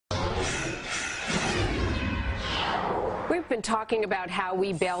We've been talking about how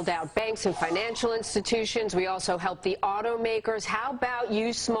we bailed out banks and financial institutions. We also helped the automakers. How about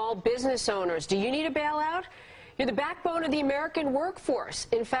you small business owners? Do you need a bailout? You're the backbone of the American workforce.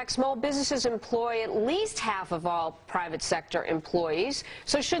 In fact, small businesses employ at least half of all private sector employees.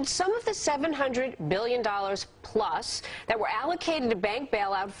 So should some of the $700 billion plus that were allocated to bank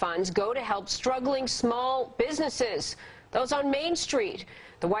bailout funds go to help struggling small businesses, those on Main Street?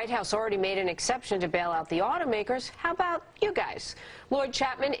 The White House already made an exception to bail out the automakers. How about you guys? Lloyd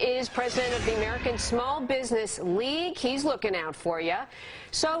Chapman is president of the American Small Business League. He's looking out for you.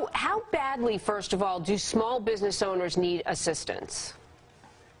 So how badly, first of all, do small business owners need assistance?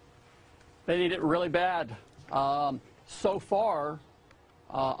 They need it really bad. So far,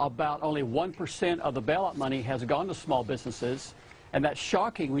 about only 1% of the bailout money has gone to small businesses, and that's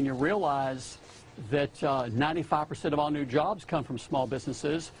shocking when you realize that 95% of all new jobs come from small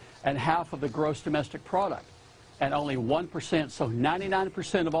businesses and half of the gross domestic product, and only 1%, so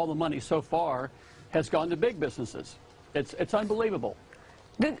 99% of all the money so far has gone to big businesses. It's unbelievable.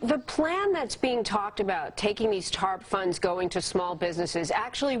 The plan that's being talked about, taking these TARP funds going to small businesses,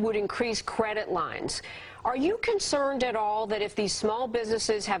 actually would increase credit lines. Are you concerned at all that if these small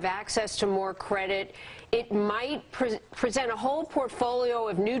businesses have access to more credit, it might present a whole portfolio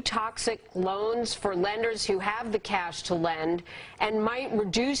of new toxic loans for lenders who have the cash to lend and might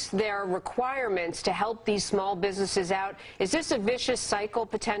reduce their requirements to help these small businesses out? Is this a vicious cycle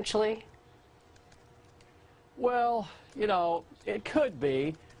potentially? Well, you know, it could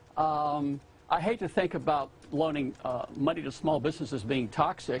be. I hate to think about loaning money to small businesses being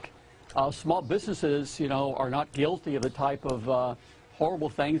toxic. Small businesses, you know, are not guilty of the type of horrible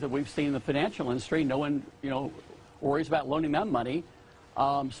things that we've seen in the financial industry. No one, you know, worries about loaning them money.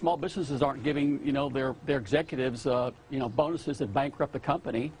 Small businesses aren't giving, you know, their executives, you know, bonuses that bankrupt the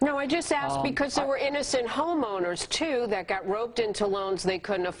company. No, I just asked because there were innocent homeowners, too, that got roped into loans they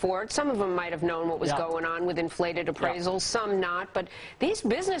couldn't afford. Some of them might have known what was going on with inflated appraisals, some not. But these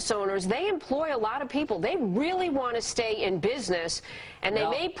business owners, they employ a lot of people. They really want to stay in business, and they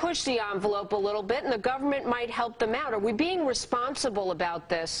may push the envelope a little bit, and the government might help them out. Are we being responsible about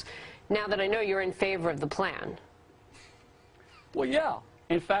this now that I know you're in favor of the plan? Well, yeah.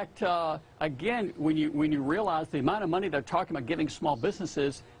 In fact, again, when you realize the amount of money they're talking about giving small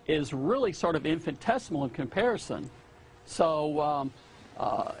businesses is really sort of infinitesimal in comparison. So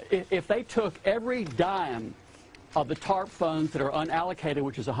if they took every dime of the TARP funds that are unallocated,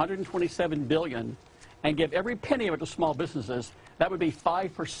 which is $127 billion, and give every penny of it to small businesses, that would be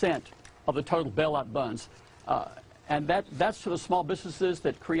 5% of the total bailout funds. And that's to the small businesses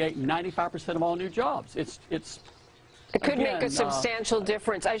that create 95% of all new jobs. It could make a substantial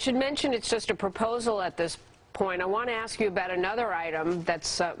difference. I should mention it's just a proposal at this point. I want to ask you about another item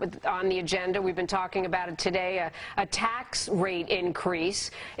that's on the agenda. We've been talking about it today, a tax rate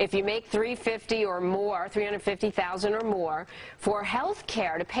increase. If you make $350,000 or more, $350,000 or more, for health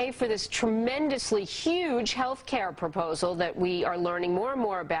care, to pay for this tremendously huge health care proposal that we are learning more and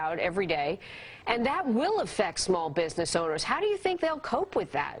more about every day. And that will affect small business owners. How do you think they'll cope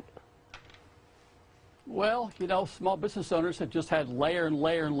with that? Well, you know, small business owners have just had layer and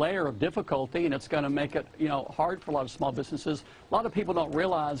layer and layer of difficulty, and it's going to make it, you know, hard for a lot of small businesses. A lot of people don't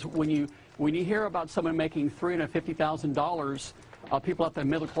realize when you hear about someone making $350,000, people out there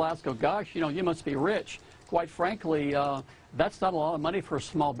middle class go, gosh, you know, you must be rich. Quite frankly, that's not a lot of money for a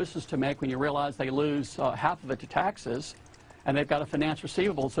small business to make when you realize they lose half of it to taxes, and they've got a finance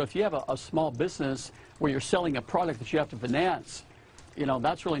receivable. So if you have a small business where you're selling a product that you have to finance, you know,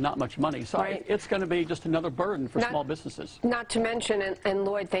 that's really not much money. So it's going to be just another burden for small businesses. Not to mention, and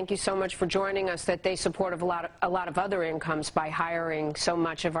Lloyd, thank you so much for joining us, that they support a lot of other incomes by hiring so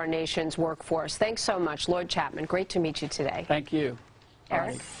much of our nation's workforce. Thanks so much, Lloyd Chapman. Great to meet you today. Thank you.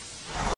 Eric?